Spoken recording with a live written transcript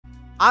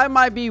I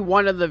might be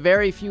one of the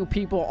very few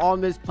people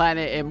on this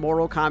planet in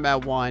Mortal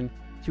Kombat 1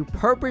 to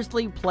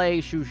purposely play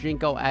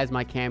Shujinko as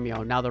my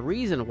cameo. Now, the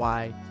reason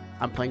why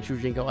I'm playing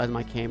Shujinko as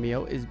my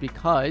cameo is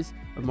because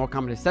when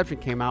Mortal Kombat Deception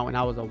came out and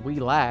I was a wee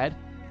lad,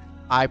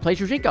 I played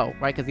Shujinko,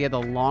 right? Because he had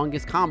the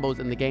longest combos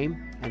in the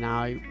game, and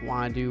I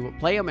wanted to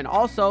play him. And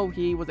also,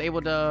 he was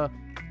able to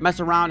mess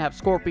around, have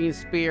Scorpion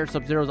Spear,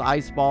 Sub-Zero's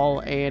Ice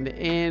Ball, and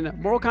in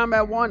Mortal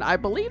Kombat 1, I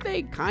believe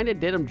they kind of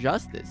did him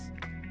justice.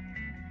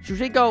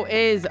 Shujinko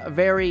is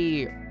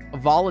very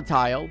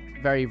volatile,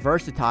 very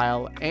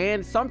versatile,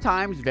 and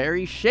sometimes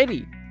very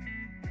shitty.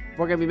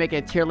 We're going to be making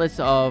a tier list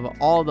of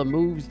all the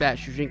moves that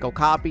Shujinko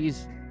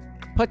copies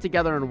put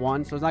together in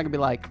one. So it's not going to be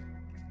like,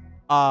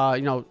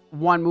 you know,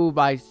 one move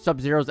by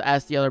Sub-Zero's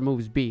S, the other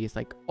move's B. It's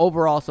like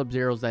overall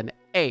Sub-Zero's an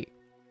A,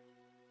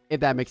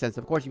 if that makes sense.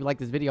 Of course, if you like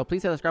this video,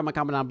 please hit subscribe, my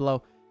comment down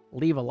below,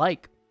 leave a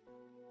like.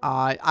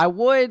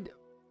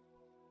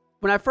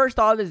 When I first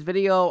thought of this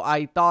video,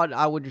 I thought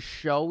I would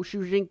show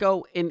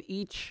Shujinko in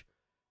each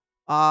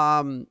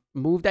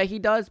move that he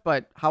does.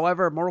 But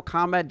however, Mortal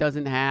Kombat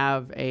doesn't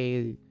have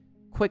a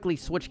quickly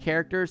switch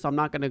character, so I'm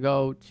not going to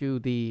go to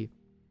the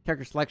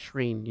character select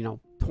screen, you know,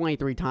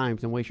 23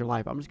 times and waste your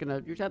life.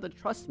 You just have to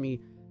trust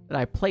me that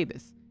I play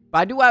this. But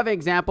I do have an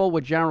example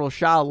with General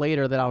Shao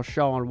later that I'll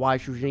show on why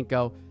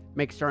Shujinko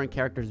makes certain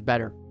characters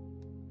better.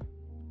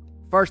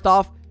 First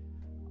off,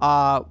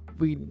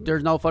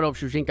 there's no photo of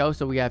Shujinko,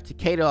 so we have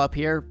Takeda up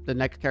here, the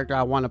next character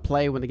I want to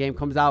play when the game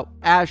comes out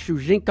as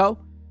Shujinko.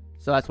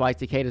 So that's why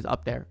Takeda's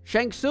up there.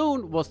 Shang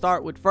Tsung we'll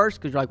start with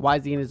first, because you're like, why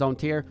is he in his own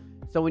tier?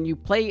 So when you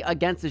play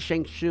against the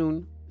Shang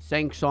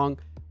Tsung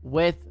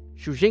with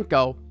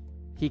Shujinko,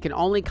 he can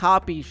only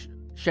copy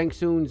Shang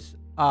Tsung's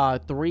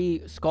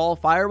 3 skull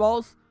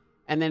fireballs.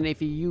 And then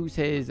if you use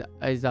his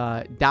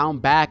down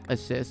back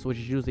assist, which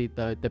is usually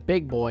the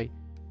big boy,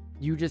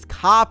 you just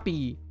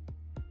copy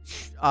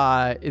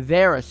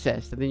their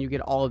assist, and then you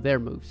get all of their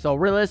moves. So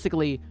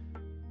realistically,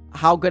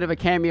 how good of a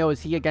cameo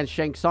is he against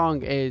Shang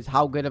Tsung is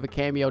how good of a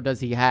cameo does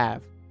he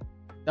have.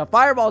 The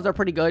fireballs are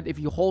pretty good. If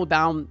you hold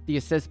down the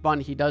assist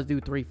button, he does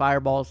do 3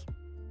 fireballs.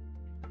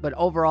 But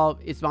overall,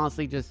 it's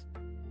honestly just,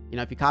 you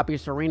know, if you copy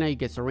Serena, you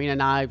get Serena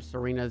knives,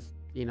 Serena's,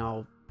 you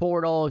know,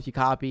 portal. If you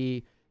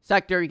copy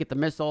Sector, you get the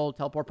missile,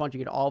 teleport punch, you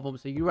get all of them.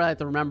 So you really have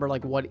to remember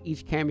like what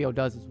each cameo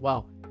does as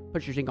well.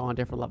 Put your Shujinko on a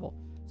different level.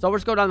 So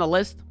let's go down the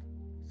list.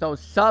 So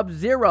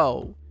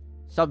Sub-Zero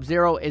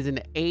is an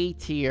A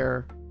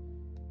tier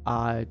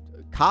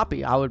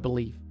copy, I would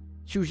believe.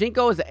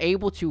 Shujinko is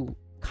able to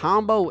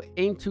combo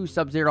into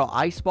Sub-Zero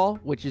Ice Ball,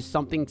 which is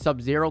something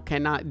Sub-Zero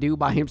cannot do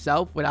by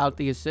himself without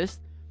the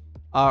assist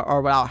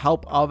or without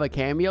help of a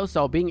cameo.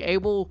 So being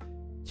able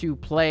to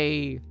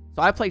play,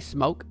 so I play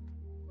Smoke,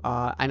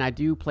 and I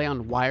do play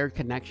on wired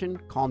connection.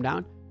 Calm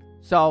down.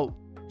 So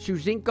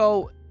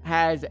Shujinko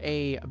has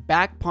a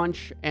back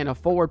punch and a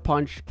forward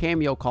punch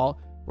cameo call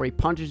where he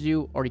punches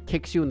you or he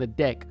kicks you in the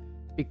dick.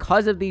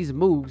 Because of these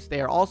moves,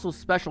 they are also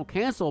special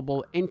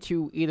cancelable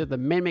into either the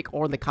Mimic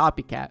or the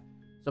Copycat.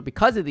 So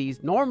because of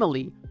these,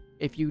 normally,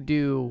 if you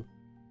do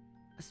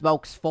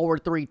Smoke's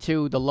forward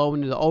 3-2, the low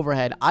into the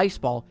overhead Ice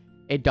Ball,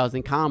 it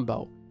doesn't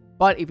combo.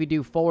 But if you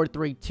do forward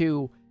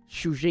 3-2,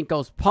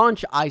 Shujinko's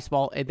punch Ice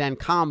Ball, it then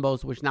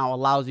combos, which now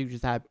allows you to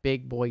just have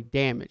big boy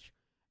damage.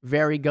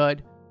 Very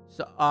good.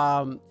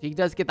 So he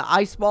does get the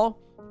Ice Ball,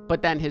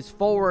 but then his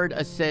forward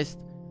assist,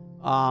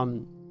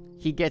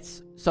 he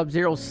gets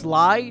Sub-Zero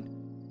slide,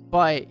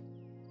 but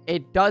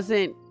it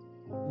doesn't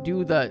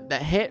do the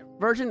hit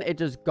version. It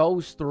just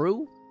goes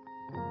through.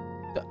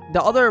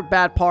 The other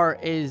bad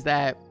part is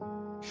that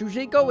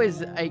Shujinko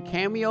is a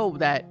cameo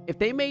that if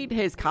they made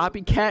his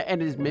Copycat and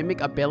his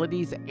Mimic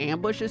abilities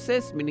ambush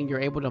assist, meaning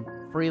you're able to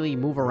freely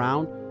move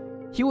around,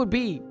 he would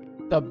be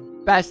the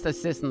best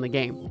assist in the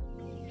game.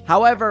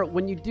 However,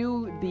 when you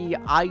do the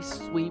ice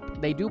sweep,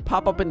 they do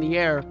pop up in the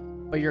air,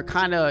 but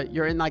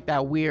you're in like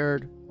that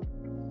weird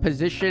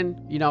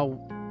position, you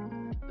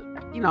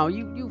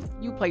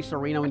play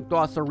Serena. When you throw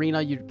out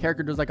Serena, your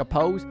character does like a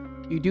pose.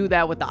 You do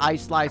that with the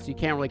ice slide, so you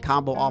can't really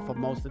combo off of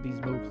most of these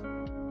moves.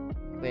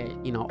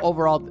 But, you know,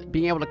 overall,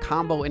 being able to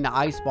combo into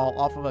Ice Ball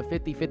off of a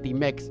 50-50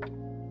 mix,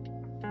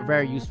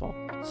 very useful.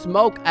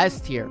 Smoke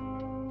S tier.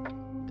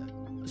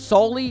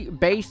 Solely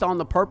based on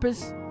the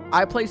purpose,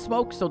 I play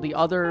Smoke, so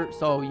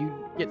you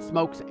get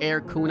Smoke's Air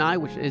Kunai,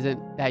 which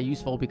isn't that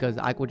useful because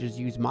I could just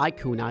use my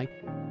Kunai.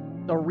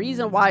 The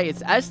reason why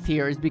it's S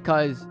tier is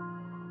because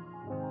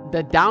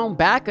the down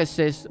back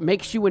assist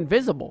makes you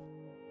invisible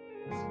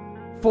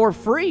for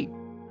free.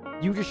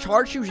 You just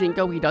charge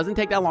Shujinko. He doesn't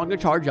take that long to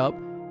charge up.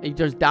 He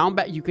just down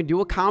back. You can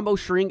do a combo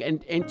string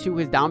into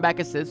his down back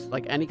assist,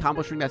 like any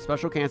combo string that's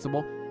special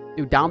cancelable.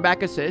 Do down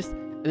back assist,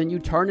 and then you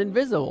turn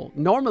invisible.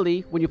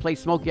 Normally, when you play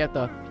Smoke, you have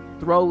to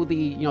throw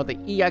the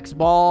EX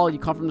ball. You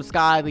come from the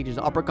sky. They just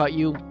uppercut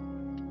you.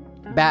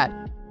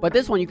 Bad. But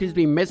this one, you can just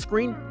be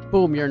mid-screen.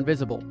 Boom, you're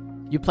invisible.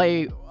 You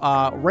play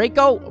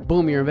Reiko,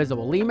 boom, you're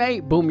invisible. Li Mei,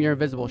 boom, you're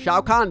invisible.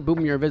 Shao Kahn,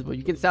 boom, you're invisible.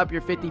 You can set up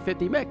your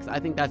 50-50 mix. I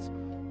think that's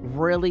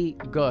really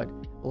good.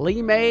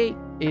 Li Mei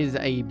is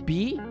a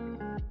B.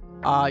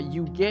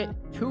 You get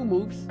 2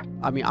 moves.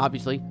 I mean,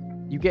 obviously.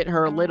 You get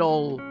her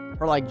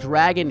like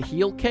dragon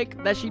heel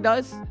kick that she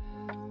does.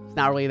 It's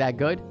not really that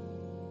good.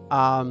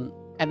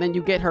 And then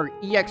you get her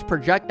EX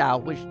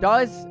projectile, which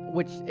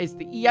is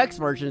the EX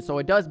version, so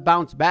it does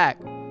bounce back.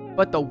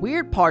 But the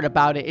weird part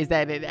about it is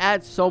that it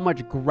adds so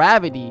much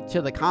gravity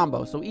to the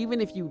combo. So even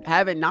if you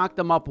haven't knocked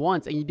them up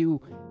once and you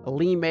do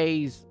Lee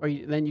May's,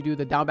 then you do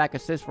the down back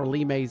assist for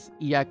Lee May's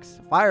EX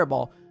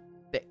fireball,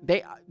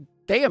 they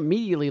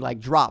immediately like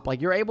drop.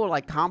 Like you're able to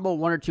like combo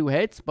 1 or 2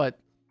 hits, but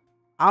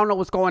I don't know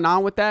what's going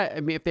on with that. I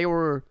mean, if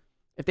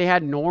they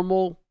had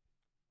normal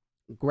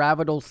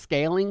gravital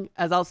scaling,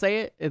 as I'll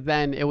say it,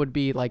 then it would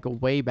be like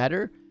way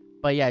better.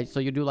 But yeah, so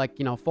you do like,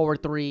 you know,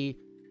 forward 3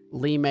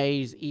 Lee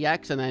May's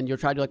EX, and then you'll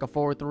try to do like a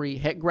forward 3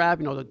 hit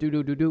grab, you know, the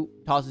do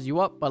tosses you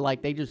up, but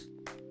like they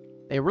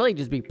really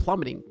just be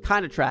plummeting.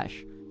 Kind of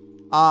trash.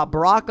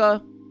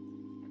 Baraka's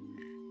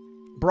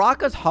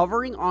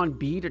hovering on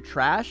B to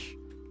trash.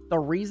 The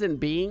reason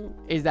being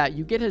is that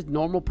you get his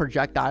normal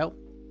projectile,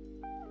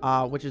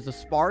 which is a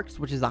sparks,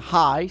 which is a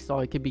high, so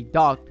it can be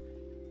ducked.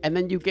 And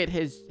then you get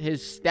his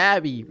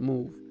stabby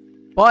move.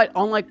 But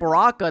unlike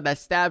Baraka that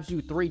stabs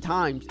you 3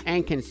 times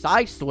and can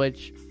side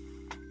switch,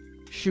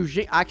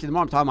 actually the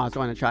more I'm talking about, it's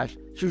going to trash.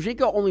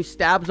 Shujinko only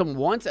stabs them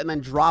once and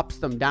then drops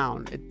them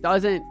down. It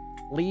doesn't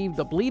leave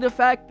the bleed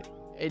effect.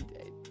 It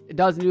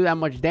doesn't do that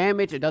much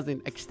damage. It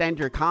doesn't extend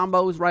your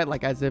combos, right?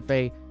 Like as if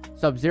a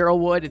Sub-Zero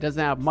would. It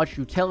doesn't have much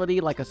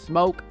utility like a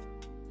smoke.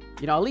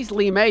 You know, at least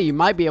Lee May, you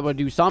might be able to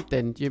do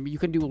something. You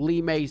can do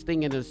Lee May's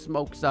thing into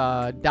Smoke's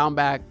down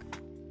back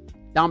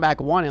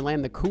 1 and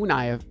land the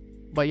kunai.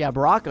 But yeah,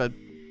 Baraka,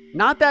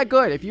 not that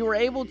good. If you were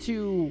able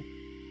to,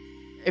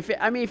 if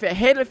it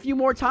hit a few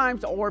more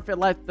times, or if it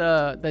let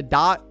the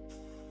dot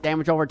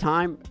damage over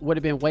time, would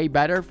have been way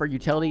better for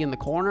utility in the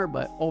corner.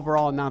 But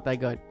overall, not that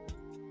good.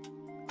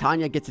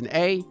 Tanya gets an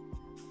A.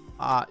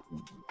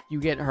 You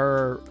get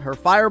her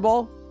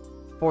fireball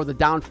for the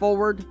down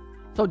forward.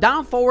 So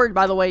down forward,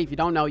 by the way, if you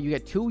don't know, you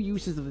get 2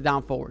 uses of the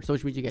down forward. So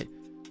which means you get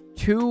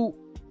 2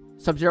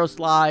 Sub-Zero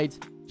slides,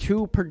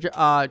 2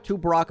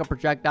 Baraka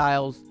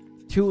projectiles,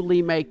 2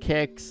 Lee May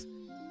kicks,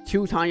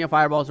 2 Tanya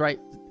fireballs, right?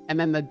 And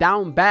then the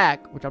down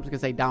back, which I'm just gonna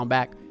say down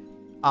back,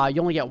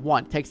 you only get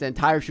 1. It takes the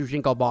entire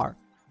Shujinko bar.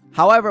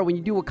 However, when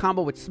you do a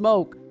combo with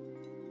Smoke,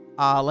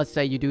 let's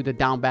say you do the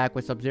down back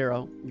with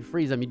Sub-Zero, you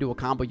freeze them, you do a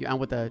combo, you end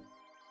with the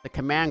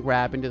command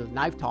grab into the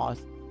knife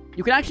toss.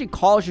 You can actually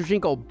call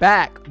Shujinko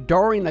back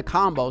during the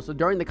combo. So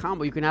during the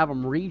combo, you can have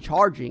him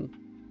recharging,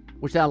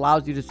 which then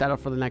allows you to set up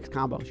for the next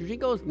combo.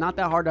 Shujinko is not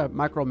that hard to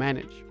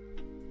micromanage.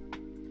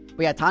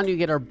 But yeah, Tanya, you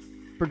get her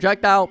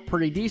projectile,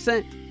 pretty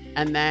decent.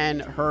 And then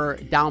her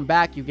down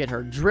back, you get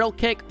her drill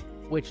kick,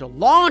 which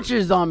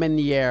launches them in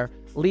the air,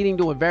 leading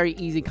to a very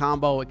easy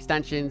combo.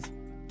 Extensions,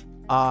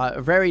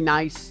 a very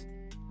nice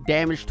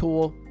damage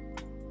tool.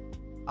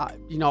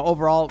 You know,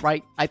 overall,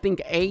 right? I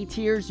think A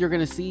tiers you're going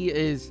to see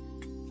is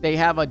they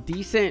have a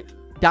decent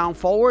down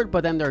forward,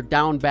 but then their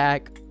down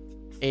back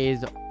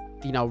is,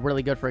 you know,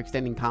 really good for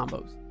extending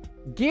combos.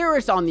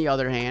 Geras, on the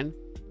other hand,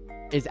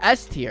 is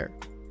S tier.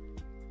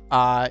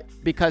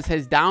 Because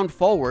his down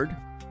forward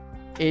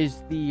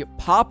is the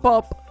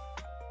pop-up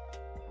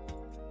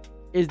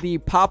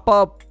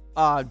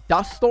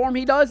dust storm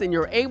he does, and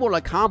you're able to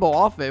combo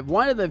off it.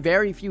 One of the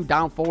very few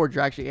down forwards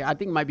you're actually, I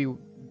think it might be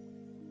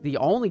the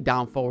only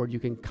down forward you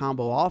can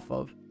combo off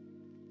of.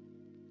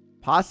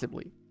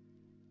 Possibly.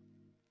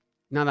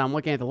 Now that I'm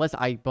looking at the list,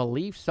 I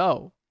believe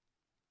so.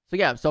 So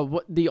yeah,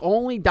 so the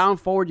only down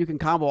forward you can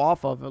combo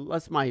off of,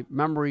 unless my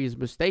memory is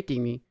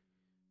mistaking me.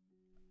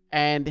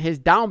 And his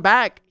down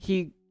back,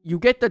 you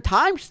get the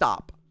time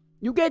stop.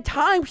 You get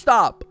time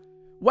stop.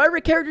 Whatever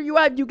character you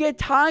have, you get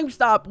time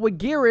stop with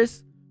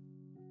Geras.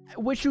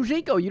 With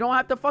Shujinko, you don't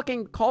have to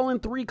fucking call in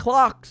 3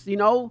 clocks, you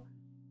know?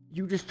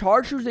 You just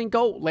charge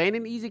Shujinko, land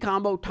an easy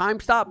combo, time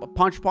stop,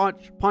 punch,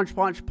 punch, punch,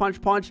 punch,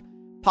 punch, punch,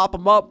 pop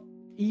them up.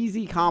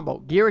 Easy combo.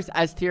 Geras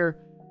S tier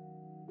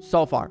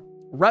so far.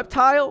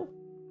 Reptile,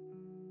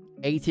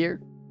 A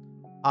tier.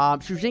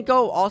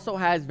 Shujinko also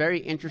has very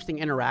interesting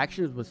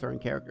interactions with certain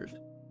characters.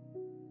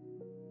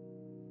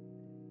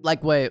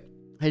 Like with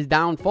his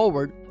down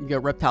forward, you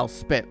get Reptile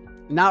Spit.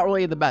 Not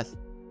really the best.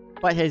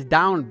 But his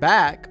down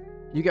back,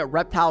 you get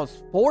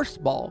Reptile's Force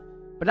Ball.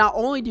 But not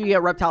only do you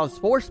get Reptile's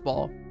Force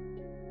Ball,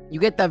 you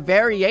get the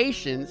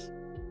variations,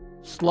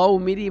 slow,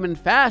 medium, and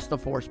fast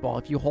of Force Ball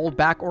if you hold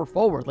back or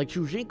forward. Like,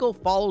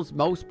 Shujinko follows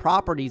most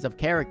properties of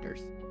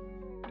characters,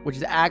 which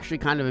is actually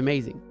kind of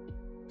amazing.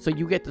 So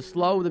you get the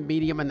slow, the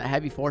medium, and the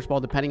heavy Force Ball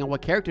depending on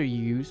what character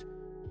you use.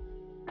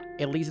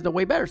 It leads it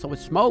way better. So with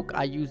Smoke,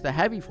 I use the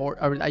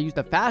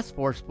fast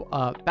Force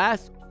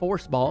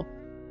Ball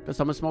because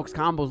some of Smoke's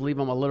combos leave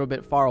him a little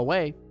bit far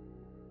away.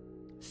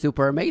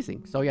 Super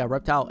amazing. So yeah,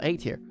 Reptile A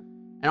tier.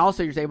 And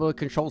also you're able to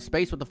control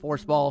space with the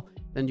Force Ball.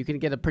 Then you can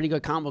get a pretty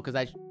good combo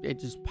because it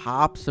just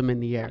pops them in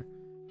the air.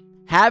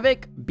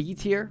 Havoc B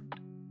tier.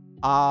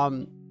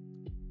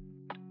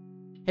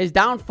 His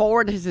down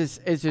forward is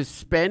his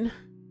spin,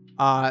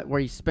 where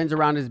he spins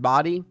around his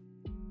body.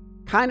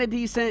 kind of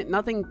decent.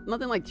 Nothing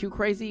like too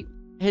crazy.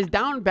 His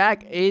down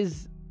back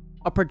is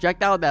a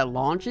projectile that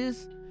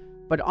launches,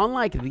 but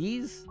unlike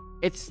these,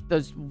 it's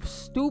the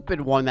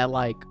stupid one that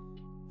like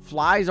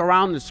flies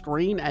around the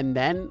screen and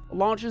then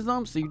launches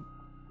them. So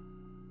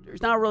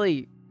there's not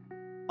really,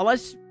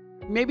 unless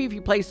maybe if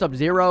you play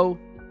Sub-Zero.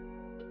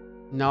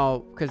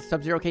 No, because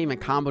Sub-Zero can't even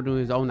combo to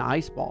his own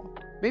ice ball.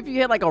 Maybe if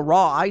you hit like a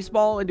raw ice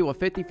ball into a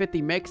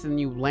 50-50 mix and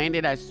you land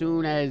it as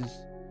soon as,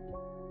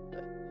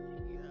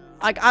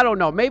 like, I don't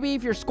know. Maybe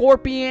if you're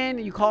Scorpion,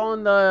 you call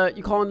in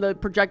the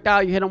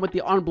projectile, you hit him with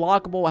the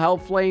unblockable Hell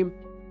Flame,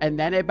 and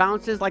then it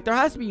bounces. Like, there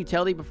has to be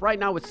utility, but for right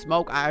now with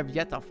Smoke, I have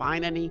yet to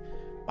find any.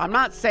 I'm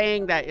not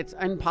saying that it's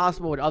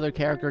impossible with other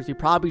characters. He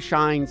probably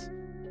shines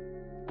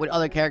with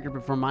other characters,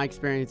 but from my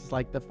experience, it's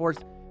like the force,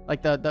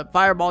 like the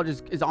fireball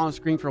just is on the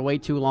screen for way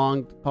too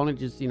long. The opponent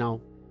just, you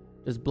know,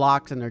 just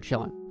blocks and they're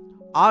chilling.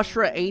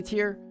 Astra A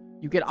tier,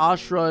 you get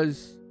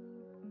Astra's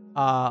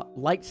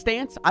light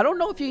stance. I don't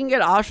know if you can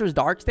get Astra's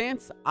dark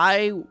stance.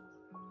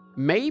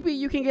 Maybe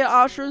you can get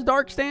Astra's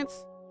dark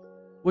stance,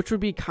 which would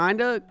be kind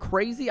of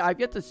crazy. I've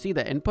yet to see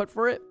the input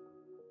for it.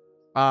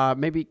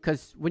 Maybe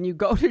because when you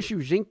go to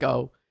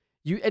Shujinko,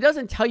 it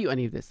doesn't tell you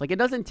any of this. Like, it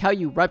doesn't tell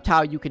you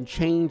Reptile you can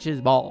change his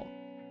ball.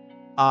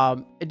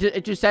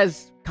 It just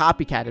says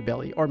copycat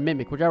ability or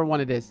mimic, whichever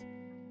one it is.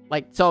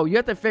 Like, so you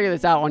have to figure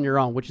this out on your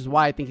own, which is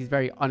why I think he's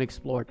very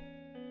unexplored.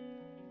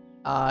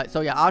 So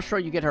yeah,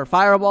 Astra, you get her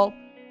fireball,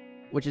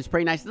 which is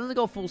pretty nice. It doesn't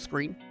go full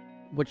screen,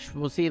 which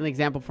we'll see an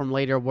example from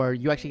later where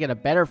you actually get a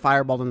better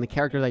fireball than the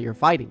character that you're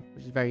fighting,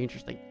 which is very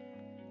interesting.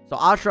 So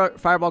Astra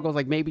fireball goes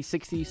like maybe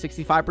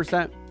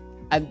 60-65%,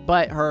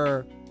 but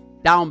her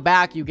down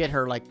back, you get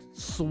her like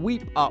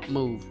sweep up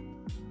move,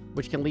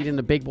 which can lead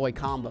into big boy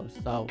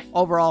combos. So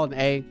overall an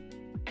A.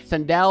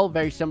 Sindel,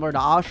 very similar to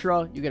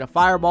Astra. You get a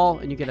fireball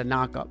and you get a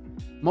knockup.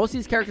 Most of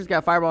these characters get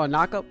a fireball and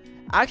knockup.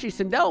 Actually,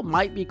 Sindel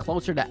might be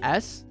closer to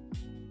S,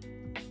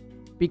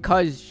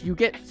 because you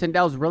get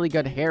Sindel's really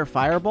good hair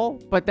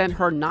fireball, but then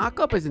her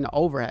knockup is an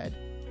overhead.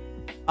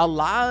 A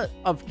lot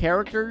of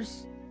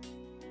characters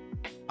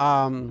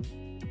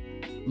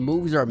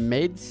moves are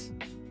mids.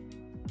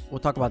 We'll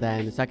talk about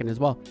that in a second as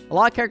well. A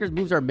lot of characters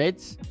moves are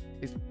mids,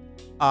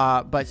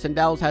 but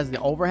Sindel's has the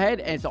overhead,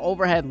 and it's an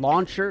overhead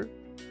launcher.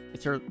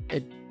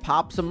 It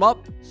pops them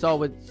up. So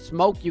with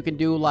Smoke, you can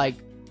do like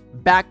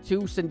back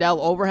to Sindel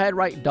overhead,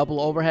 right? Double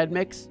overhead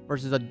mix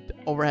versus a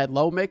overhead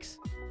low mix.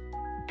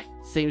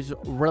 Seems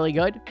really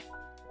good.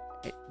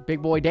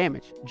 Big boy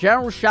damage.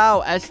 General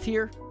Shao S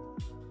tier.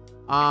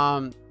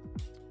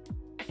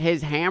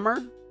 His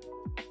hammer,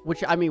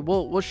 which I mean,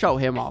 we'll show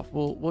him off.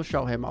 We'll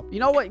show him up. You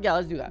know what? Yeah,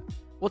 let's do that.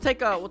 We'll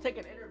take an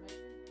intermission,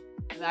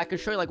 and I can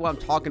show you like what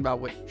I'm talking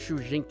about with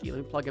Shujinko. Let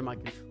me plug in my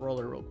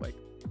controller real quick.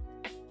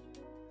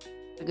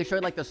 I can show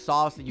you like the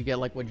sauce that you get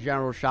like with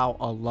General Shao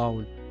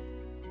alone,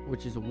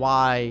 which is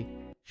why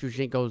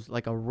Shujinko's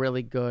like a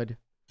really good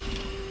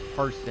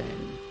person.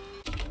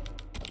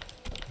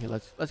 Okay,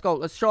 let's go.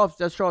 Let's show off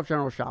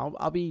General Shao.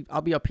 I'll be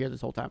up here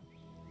this whole time.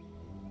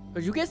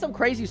 Because you get some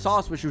crazy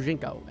sauce with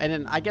Shujinko. And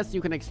then I guess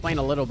you can explain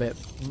a little bit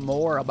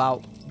more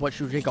about what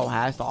Shujinko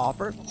has to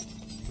offer.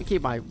 Let me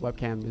keep my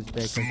webcam this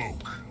big.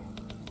 Smoke.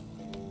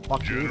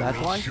 Fuck you, that's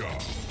why.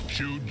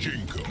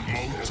 Shujinko,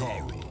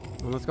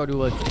 Motaro. Well, let's go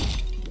do a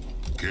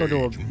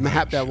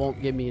map that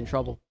won't get me in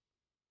trouble.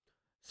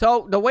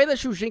 So the way that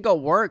Shujinko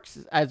works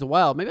as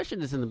well. Maybe I should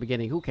do this in the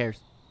beginning. Who cares?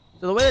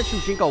 So the way that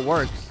Shujinko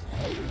works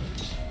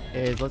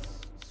is, let's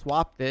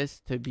swap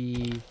this to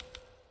be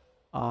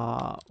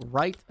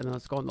right, and then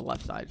let's go on the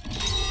left side.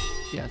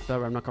 Yeah,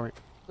 so I'm not covering.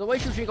 The way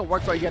Shujinko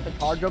works, right, you have to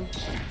charge him.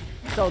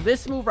 So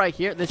this move right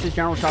here, this is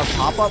General Shao's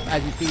pop-up.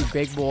 As you see,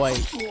 big boy,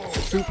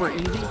 super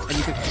easy. And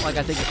you can, like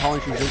I think you're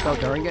calling Shujinko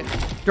during it.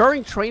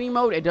 During training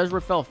mode, it does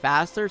refill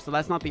faster, so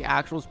that's not the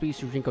actual speed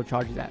Shujinko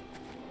charges at.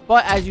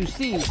 But as you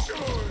see,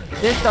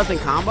 this doesn't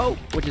combo,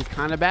 which is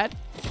kind of bad.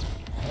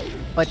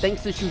 But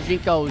thanks to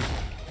Shujinko's,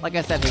 like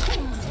I said,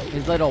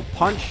 his little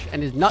punch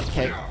and his nut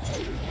kick,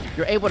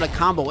 you're able to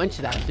combo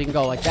into that. So you can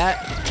go like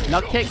that,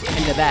 nut kick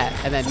into that,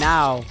 and then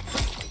now,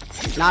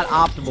 not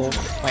optimal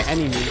by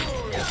any means,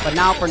 but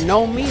now for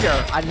no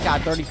meter, I just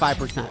got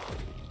 35%.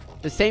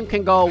 The same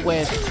can go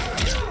with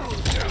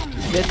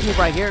this move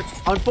right here.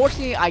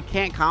 Unfortunately, I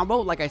can't combo.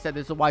 Like I said,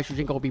 this is why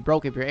Shujinko will be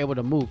broke if you're able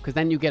to move, because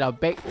then you get a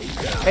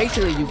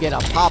basically you get a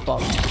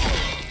pop-up,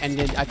 and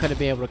then I couldn't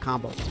be able to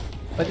combo.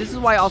 But this is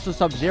why also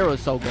Sub-Zero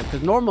is so good,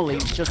 because normally,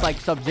 just like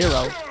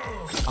Sub-Zero,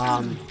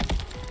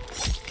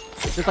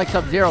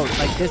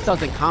 like this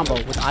doesn't combo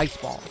with Ice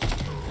Ball.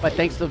 But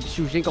thanks to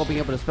Shujinko being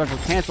able to special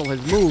cancel his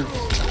moves,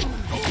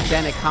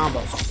 then it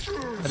combos.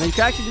 And then you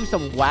can actually do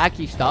some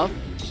wacky stuff.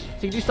 So you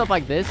can do stuff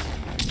like this.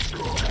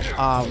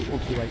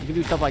 Oopsie, wait. You can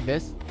do stuff like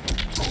this.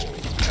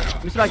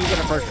 Let me see if I can get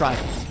it first try.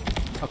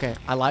 Okay,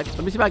 I lied.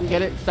 Let me see if I can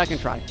get it second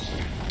try.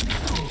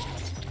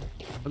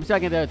 Let me see if I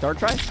can get it third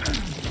try.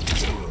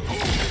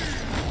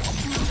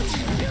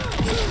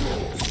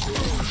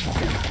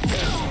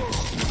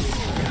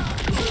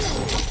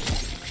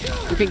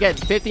 You can get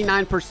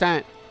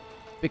 59%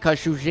 because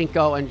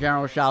Shujinko and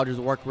General Shao just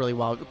work really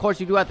well. Of course,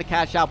 you do have to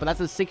cash out, but that's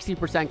a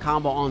 60%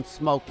 combo on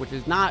smoke, which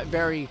is not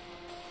very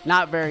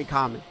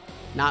common.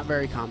 Not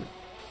very common.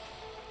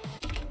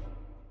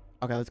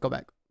 Okay, let's go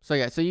back. So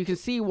yeah, so you can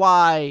see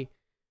why,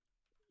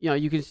 you know,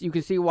 you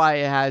can see why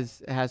it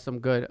has some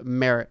good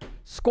merit.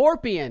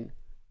 Scorpion,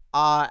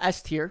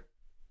 S tier.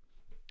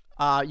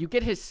 You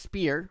get his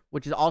spear,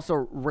 which is also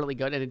really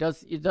good, and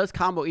it does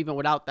combo even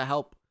without the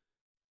help,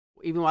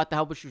 of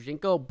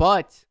Shujinko.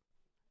 But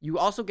you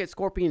also get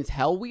Scorpion's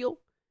Hell Wheel,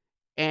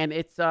 and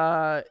it's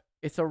a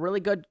really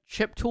good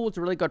chip tool. It's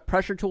a really good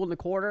pressure tool in the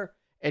corner.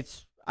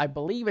 I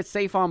believe it's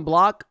safe on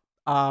block.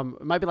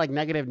 It might be like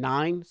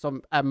 -9,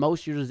 so at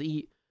most you just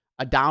eat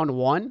a down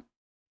 1.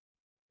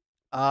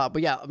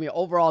 But yeah, I mean,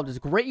 overall,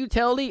 just great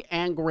utility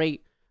and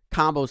great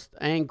combos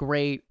and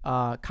great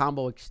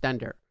combo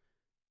extender.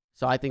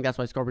 So I think that's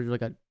why Scorpion's really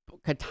good.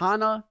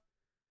 Katana,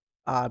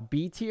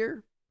 B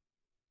tier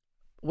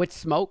with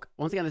smoke.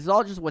 Once again, this is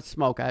all just with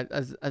smoke,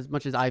 as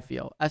much as I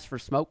feel. S for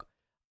smoke.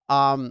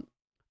 Her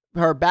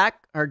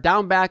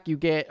down back, you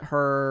get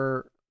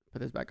her.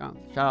 Put this back on.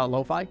 Shout out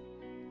Lo-Fi.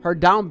 Her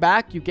down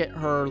back, you get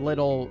her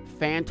little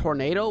fan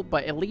tornado,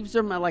 but it leaves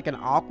them at like an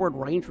awkward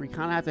range where you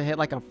kind of have to hit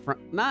like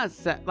not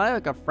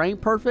like a frame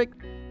perfect,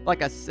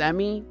 like a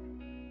semi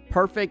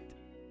perfect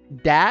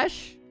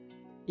dash.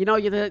 You know,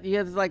 you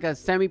have like a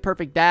semi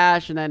perfect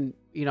dash, and then,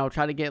 you know,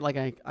 try to get like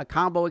a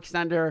combo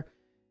extender.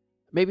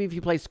 Maybe if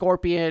you play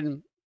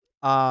Scorpion,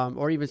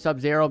 or even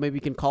Sub-Zero, maybe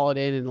you can call it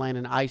in and land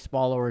an ice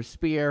ball or a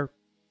spear,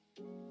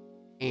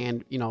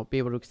 and, you know, be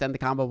able to extend the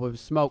combo with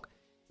smoke.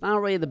 It's not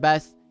really the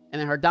best. And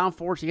then her down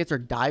 4, she gets her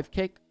dive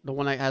kick, the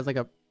one that has like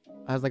a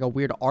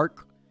weird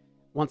arc.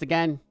 Once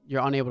again,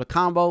 you're unable to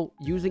combo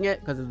using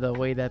it because of the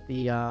way that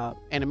the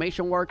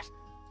animation works.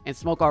 And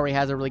smoke already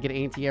has a really good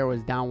anti-air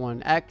with down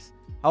 1x.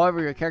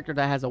 However, your character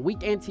that has a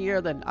weak anti-air,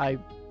 then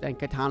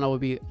Katana would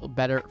be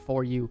better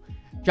for you.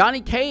 Johnny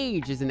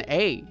Cage is an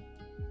A.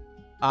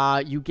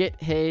 You get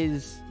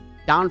his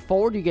down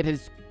forward, you get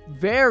his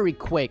very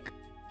quick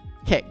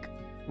kick.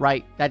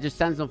 Right, that just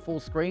sends them full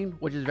screen,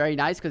 which is very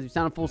nice because if you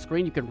send them full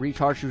screen, you can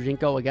recharge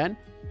Shujinko again.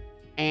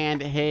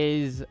 And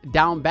his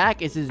down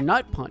back is his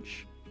nut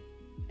punch,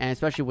 and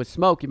especially with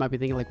smoke, you might be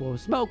thinking like, well,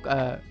 with smoke,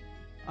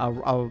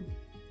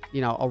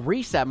 you know, a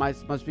reset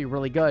must be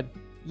really good.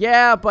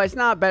 Yeah, but it's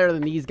not better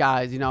than these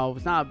guys. You know,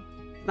 it's not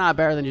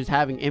better than just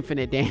having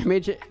infinite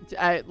damage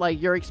at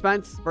like your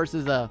expense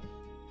versus a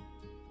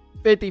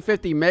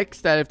 50-50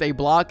 mix that if they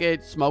block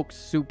it, smoke's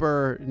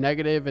super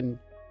negative, and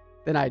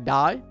then I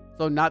die.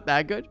 So not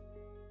that good.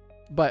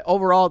 But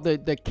overall, the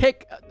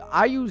kick,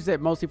 I use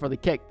it mostly for the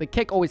kick. The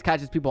kick always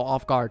catches people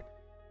off guard.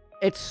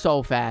 It's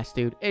so fast,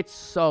 dude. It's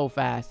so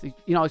fast.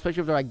 You know, especially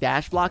if they're like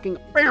dash blocking.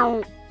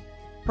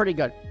 Pretty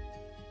good.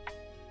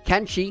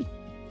 Kenshi,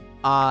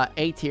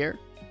 A tier.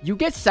 You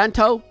get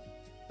Sento.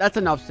 That's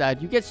enough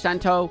said. You get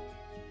Sento.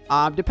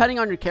 Depending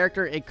on your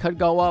character, it could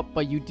go up,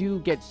 but you do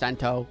get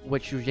Sento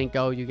with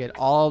Shujinko. You get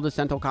all the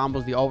Sento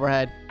combos, the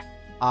overhead,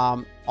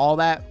 all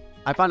that.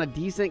 I found a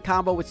decent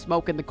combo with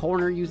smoke in the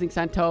corner using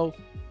Sento.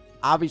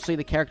 Obviously,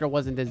 the character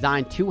wasn't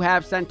designed to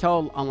have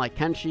Sento, unlike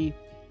Kenshi.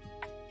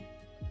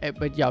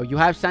 But, yo, you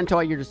have Sento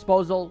at your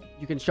disposal.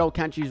 You can show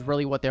Kenshi's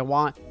really what they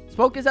want.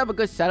 Smoke does have a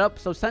good setup.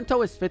 So,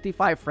 Sento is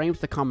 55 frames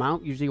to come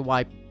out. Usually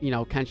why, you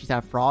know, Kenshi's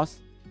have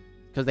frost.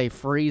 Because they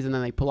freeze and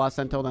then they pull out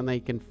Sento, then they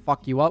can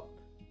fuck you up.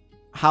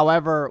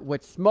 However,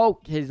 with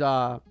smoke, his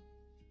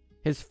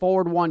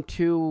forward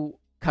 1-2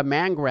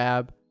 command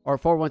grab, or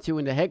 4-1-2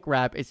 into hit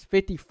grab, is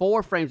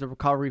 54 frames of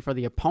recovery for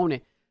the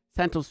opponent.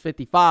 Sento's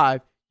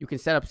 55. You can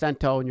set up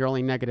Sento and you're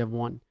only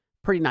 -1.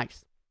 Pretty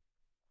nice.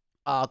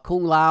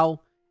 Kung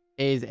Lao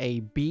is a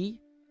B.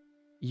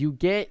 You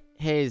get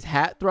his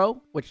hat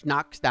throw, which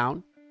knocks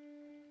down.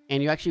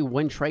 And you actually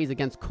win trays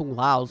against Kung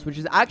Laos, which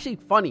is actually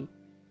funny.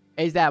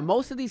 Is that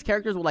most of these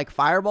characters with like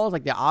fireballs,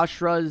 like the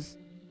Astras,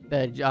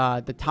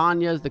 the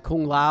Tanyas, the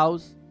Kung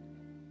Laos,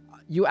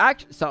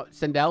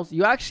 Sindels,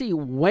 you actually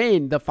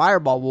win the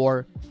fireball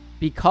war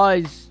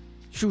because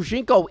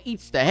Shujinko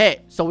eats the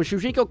hit. So when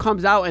Shujinko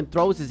comes out and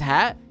throws his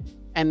hat,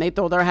 and they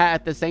throw their hat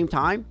at the same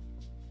time,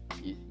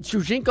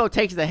 Shujinko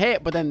takes the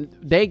hit, but then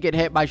they get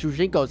hit by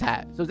Shujinko's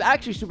hat. So it's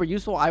actually super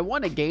useful. I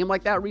won a game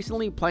like that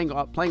recently, playing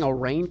a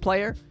Rain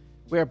player.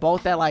 We were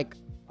both at like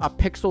a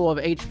pixel of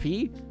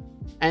HP,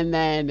 and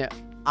then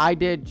I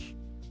did.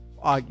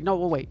 No,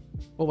 we'll wait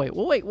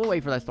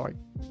for that story.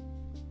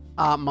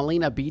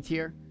 Melina B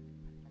tier.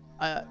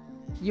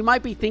 You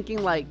might be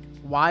thinking like,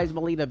 why is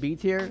Melina B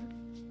tier?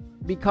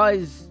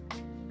 Because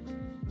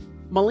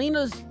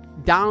Melina's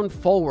down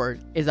forward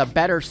is a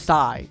better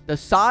Sai. The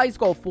Sais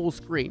go full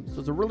screen, so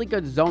it's a really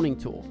good zoning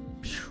tool.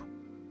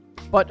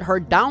 But her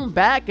down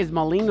back is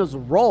Melina's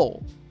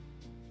roll.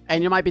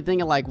 And you might be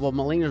thinking like, well,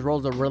 Melina's roll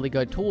is a really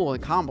good tool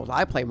in combos.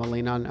 I play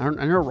Melina, and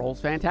her roll's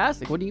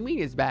fantastic. What do you mean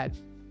it's bad?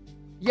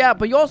 Yeah,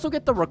 but you also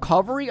get the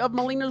recovery of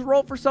Melina's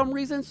roll for some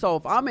reason. So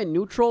if I'm in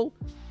neutral,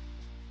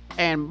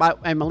 and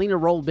Melina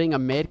roll being a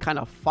mid kind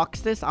of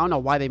fucks this. I don't know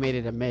why they made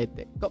it a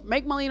mid.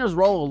 Make Melina's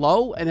roll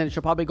low, and then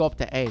she'll probably go up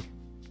to A.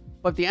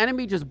 but if the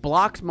enemy just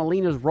blocks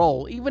Melina's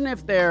roll, even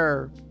if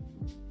they're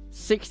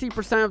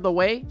 60% of the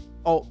way,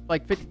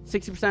 like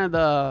 60%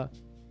 of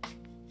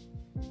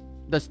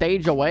the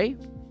stage away,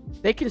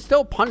 they can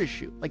still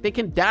punish you. Like, they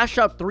can dash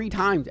up 3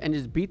 times and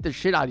just beat the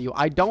shit out of you.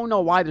 I don't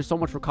know why there's so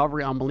much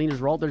recovery on Melina's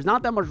roll. There's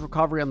not that much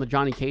recovery on the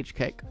Johnny Cage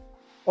kick.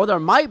 Or there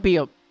might be,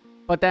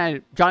 but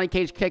then Johnny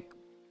Cage kick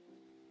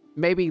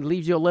maybe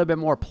leaves you a little bit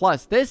more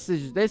plus. This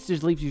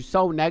just leaves you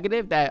so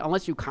negative that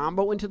unless you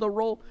combo into the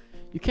roll,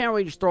 you can't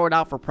really just throw it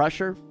out for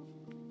pressure.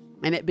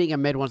 And it being a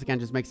mid, once again,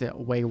 just makes it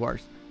way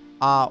worse.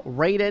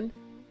 Raiden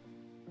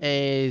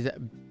is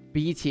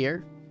B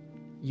tier.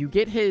 You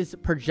get his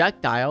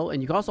projectile, and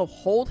you can also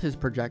hold his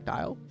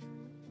projectile,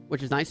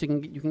 which is nice.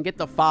 You can get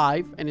the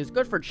 5, and it's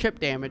good for chip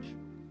damage.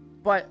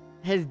 But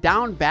his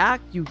down back,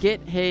 you get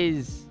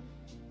his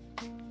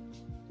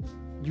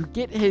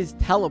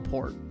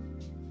teleport,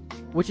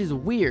 which is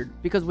weird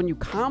because when you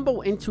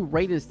combo into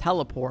Raiden's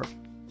teleport,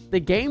 the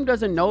game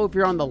doesn't know if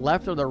you're on the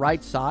left or the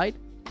right side.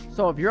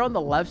 So if you're on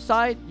the left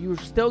side, you're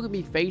still gonna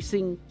be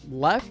facing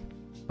left,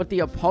 but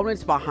the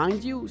opponent's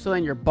behind you, so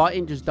then your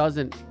button just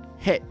doesn't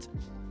hit,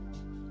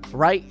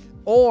 right?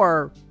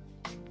 Or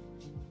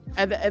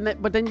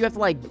but then you have to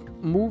like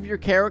move your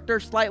character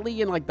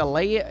slightly and like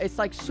delay it. It's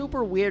like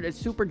super weird. It's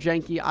super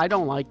janky. I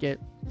don't like it.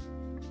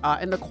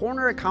 In the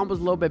corner, it combos a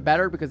little bit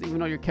better because even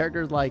though your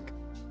character is like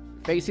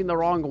facing the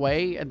wrong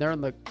way and they're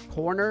in the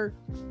corner,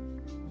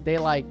 they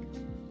like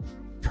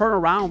turn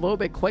around a little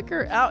bit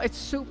quicker. It's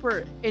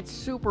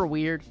super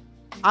weird.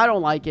 I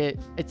don't like it.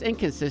 It's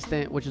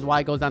inconsistent, which is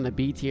why it goes down to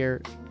B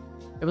tier.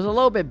 It was a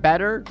little bit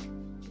better,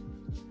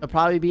 it'll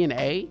probably be an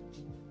A.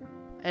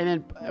 And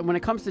then when it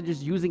comes to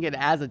just using it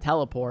as a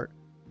teleport,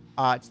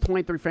 it's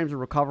 23 frames of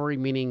recovery,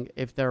 meaning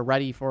if they're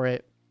ready for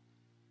it,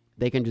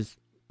 they can just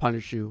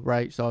punish you,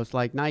 right? So it's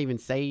like not even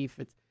safe.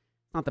 It's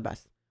not the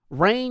best.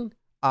 Rain,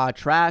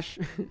 trash.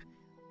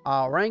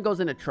 Rain goes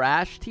into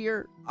trash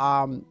tier.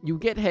 You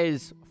get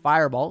his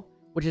fireball,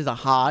 which is a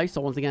high. So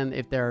once again,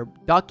 if they're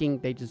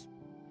ducking,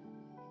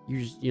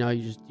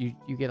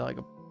 you get like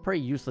a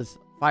pretty useless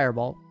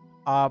fireball.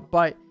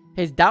 But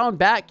his down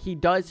back, he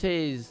does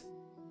his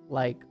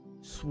like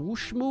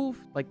swoosh move,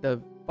 like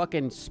the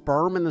fucking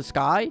sperm in the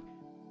sky.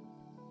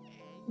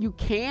 You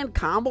can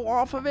combo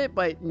off of it,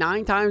 but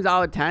 9 times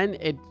out of 10,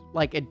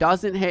 it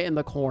doesn't hit in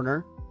the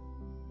corner,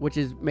 which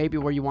is maybe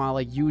where you want to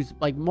like use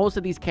like most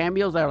of these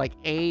cameos that are like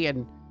A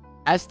and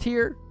S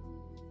tier.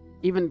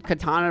 Even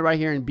Katana right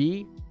here in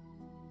B,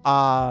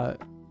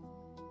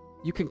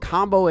 you can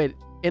combo it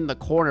in the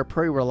corner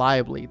pretty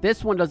reliably.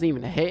 This one doesn't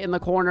even hit in the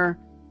corner.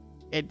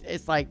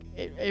 It's like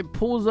it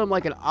pulls them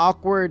like an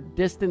awkward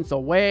distance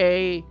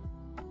away.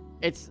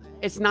 It's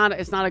not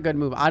a good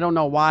move. I don't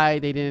know why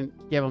they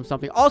didn't give him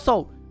something.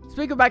 Also,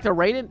 speaking back to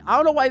Raiden, I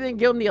don't know why they didn't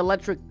give him the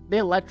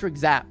electric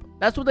zap.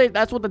 That's what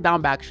the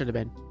down back should have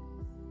been.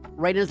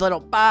 Raiden's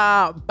little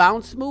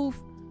bounce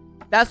move.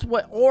 That's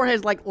what, or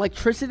his like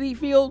electricity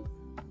field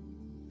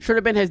should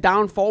have been his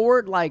down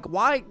forward. Like,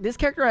 why? This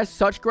character has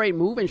such great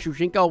move, and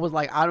Shujinko was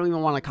like, I don't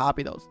even want to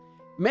copy those.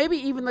 Maybe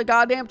even the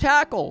goddamn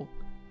tackle.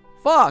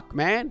 Fuck,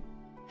 man.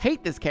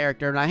 Hate this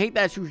character, and I hate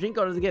that Shujinko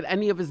doesn't get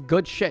any of his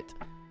good shit.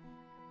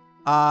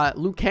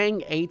 Liu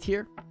Kang, A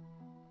tier.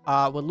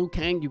 With Liu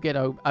Kang, you get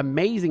an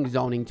amazing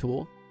zoning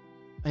tool.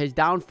 His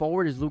down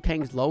forward is Liu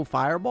Kang's low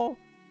fireball,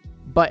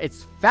 but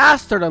it's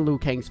faster than Liu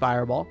Kang's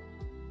fireball.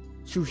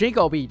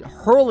 Shujinko be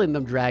hurling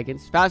them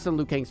dragons faster than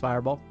Liu Kang's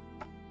fireball.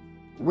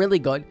 Really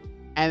good.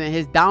 And then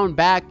his down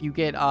back, you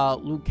get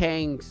Liu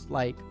Kang's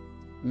like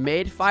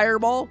mid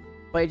fireball,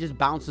 but it just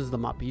bounces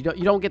them up. You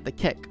don't get the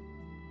kick,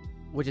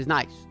 which is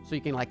nice. So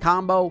you can like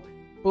combo,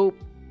 boop,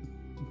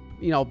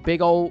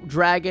 big old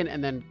dragon,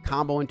 and then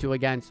combo into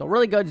again. So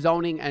really good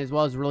zoning, and as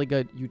well as really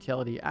good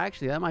utility.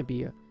 Actually, that might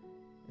be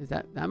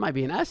that might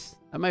be an S.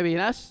 That might be an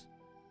S.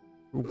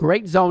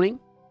 Great zoning.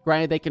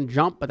 Granted, they can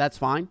jump, but that's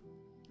fine.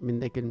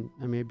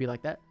 It'd be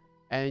like that.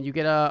 And you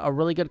get a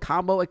really good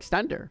combo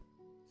extender.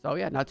 So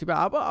yeah, not too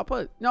bad. I'll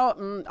put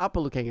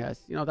Liu Kang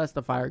S. That's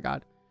the fire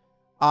god.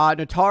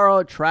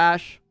 Notaro,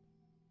 trash.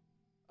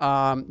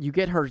 You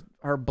get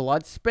her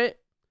blood spit,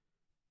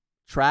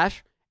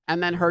 trash.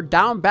 And then her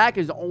down back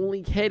is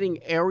only hitting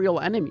aerial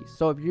enemies.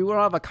 So if you don't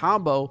have a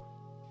combo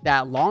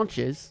that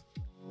launches,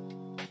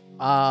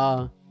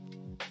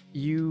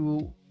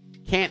 you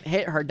can't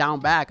hit her down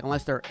back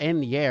unless they're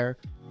in the air.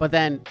 But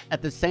then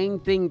at the same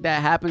thing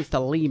that happens to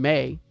Li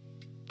Mei,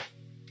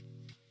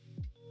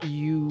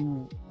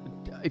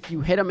 if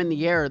you hit them in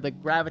the air, the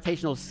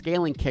gravitational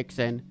scaling kicks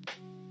in,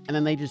 and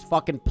then they just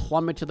fucking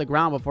plummet to the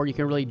ground before you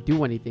can really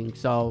do anything.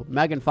 So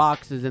Megan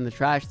Fox is in the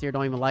trash tier.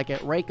 Don't even like it.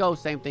 Reiko,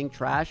 same thing,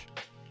 trash.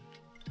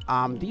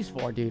 These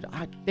 4, dude,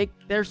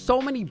 there's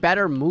so many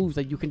better moves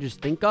that you can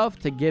just think of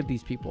to give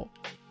these people,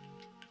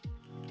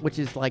 which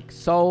is like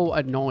so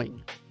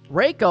annoying.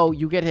 Reiko,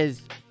 you get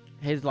his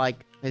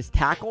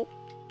tackle,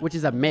 which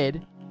is a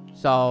mid,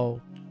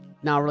 so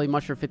not really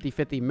much for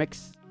 50-50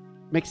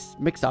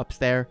 mix-ups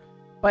there.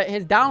 But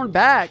his down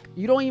back,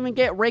 you don't even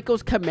get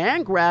Reiko's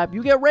command grab,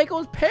 you get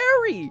Reiko's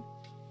parry.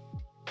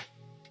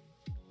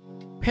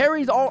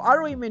 Parries, I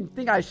don't even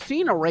think I've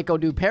seen a Reiko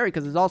do parry,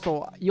 because it's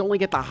also, you only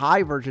get the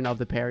high version of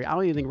the parry. I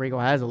don't even think Reiko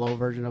has a low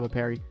version of a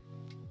parry.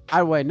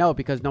 I wouldn't know,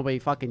 because nobody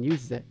fucking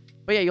uses it.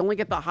 But yeah, you only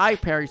get the high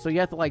parry, so you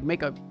have to like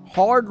make a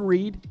hard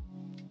read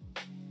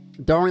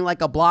during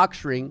like a block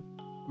string.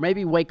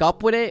 Maybe wake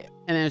up with it,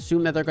 and then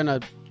assume that they're gonna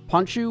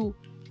punch you.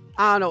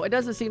 I don't know, it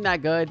doesn't seem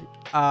that good.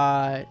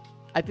 I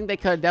think they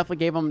could have definitely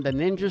gave them the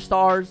ninja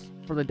stars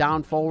for the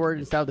down forward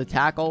instead of the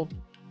tackle,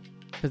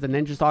 because the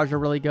ninja stars are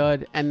really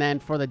good. And then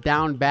for the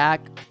down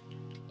back,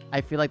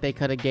 I feel like they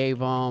could have gave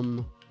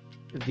them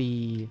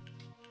the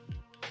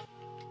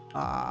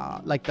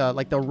like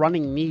the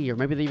running knee, or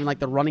maybe even like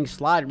the running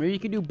slide. Maybe you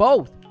could do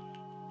both.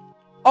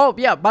 Oh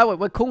yeah, by the way,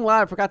 with Kung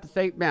Lao, I forgot to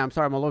say, man, I'm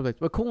sorry, I'm all over this.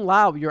 With Kung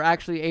Lao, you're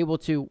actually able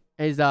to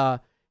his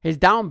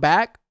down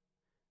back.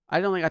 I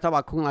don't think I talk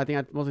about Kung Lao. I think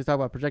I mostly talk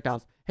about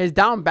projectiles. His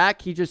down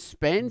back, he just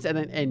spins and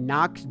then it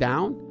knocks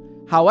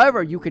down.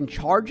 However, you can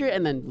charge it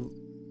and then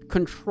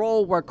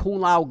control where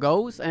Kung Lao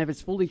goes, and if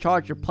it's fully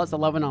charged, you're plus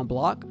 11 on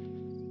block.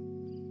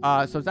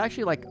 So it's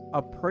actually like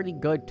a pretty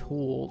good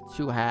tool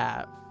to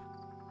have.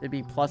 It'd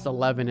be plus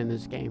 11 in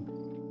this game.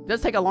 It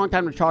does take a long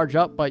time to charge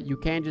up, but you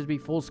can just be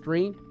full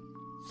screen.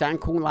 Stand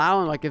Kung Lao,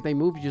 and like if they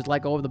move, you just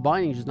let go of the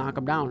button and you just knock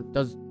them down.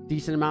 Does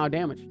decent amount of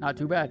damage. Not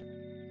too bad.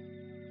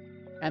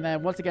 And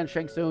then once again,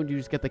 Shang Tsung, you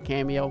just get the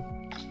cameo.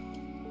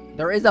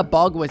 There is a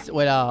bug with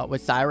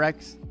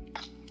Cyrex.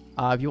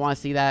 If you want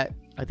to see that,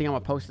 I think I'm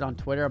gonna post it on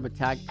Twitter. I'm gonna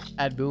tag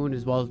Ed Boon,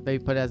 as well as they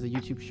put it as a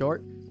YouTube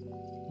short.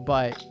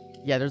 But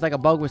yeah, there's like a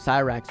bug with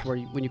Cyrex where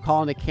when you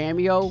call in the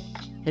cameo,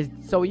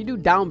 so when you do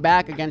down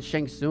back against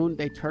Shang Tsung,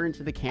 they turn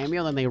into the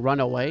cameo, then they run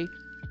away.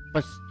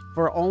 But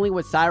for only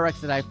with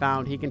Cyrex that I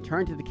found, he can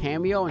turn to the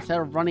cameo.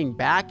 Instead of running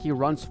back, he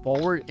runs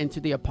forward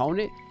into the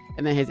opponent,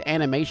 and then his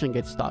animation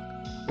gets stuck.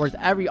 Whereas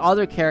every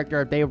other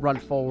character, if they run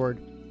forward,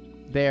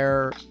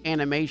 their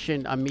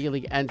animation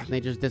immediately ends and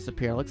they just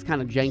disappear. It looks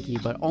kind of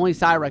janky, but only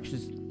Cyrex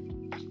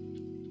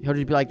he'll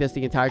just be like this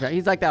the entire time.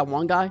 He's like that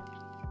one guy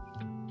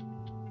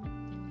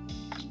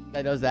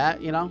that does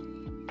that, you know?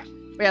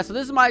 But yeah, so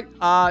this is my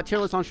tier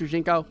list on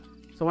Shujinko.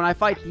 So when I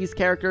fight these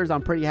characters,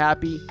 I'm pretty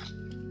happy.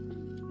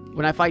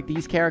 When I fight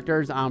these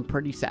characters, I'm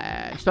pretty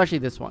sad. Especially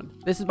this one.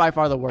 This is by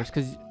far the worst,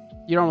 because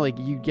you don't really,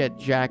 you get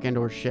jack and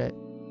or shit.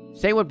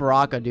 Same with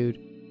Baraka, dude.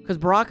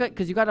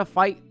 Because you gotta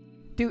fight.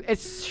 Dude,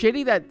 it's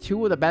shitty that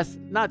two of the best,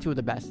 not two of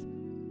the best.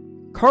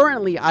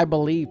 Currently, I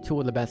believe two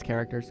of the best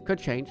characters. Could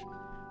change.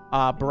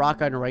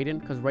 Baraka and Raiden,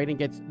 because Raiden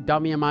gets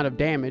dummy amount of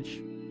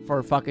damage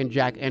for fucking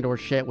jack and or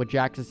shit with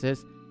Jack's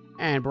assist.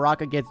 And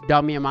Baraka gets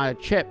dummy amount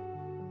of chip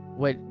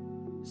with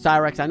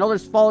Cyrex. I know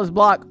there's flawless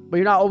block, but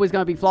you're not always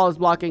going to be flawless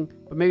blocking.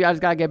 But maybe I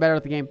just got to get better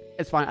at the game.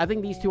 It's fine. I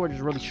think these two are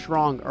just really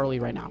strong early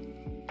right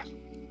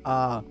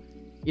now.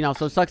 You know,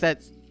 so it sucks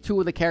that two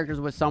of the characters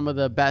with some of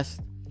the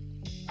best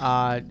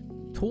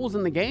tools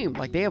in the game.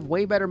 Like, they have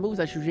way better moves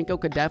that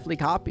Shujinko could definitely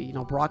copy. You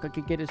know, Baraka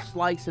could get his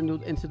slice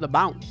into the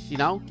bounce, you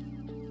know?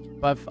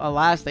 But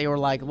alas, they were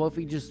like, what if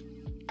we just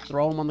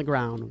throw him on the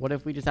ground? What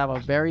if we just have a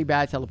very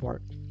bad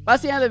teleport? But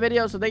that's the end of the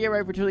video, so thank you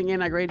everybody for tuning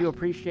in. I greatly do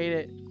appreciate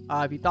it.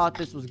 If you thought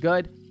this was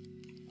good,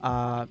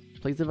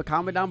 please leave a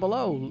comment down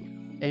below.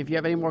 And if you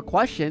have any more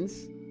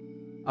questions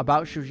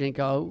about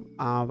Shujinko,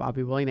 I'll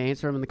be willing to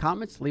answer them in the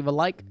comments. Leave a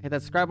like, hit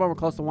that subscribe button. We're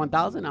close to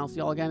 1,000. I'll see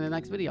you all again in the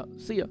next video.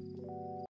 See ya.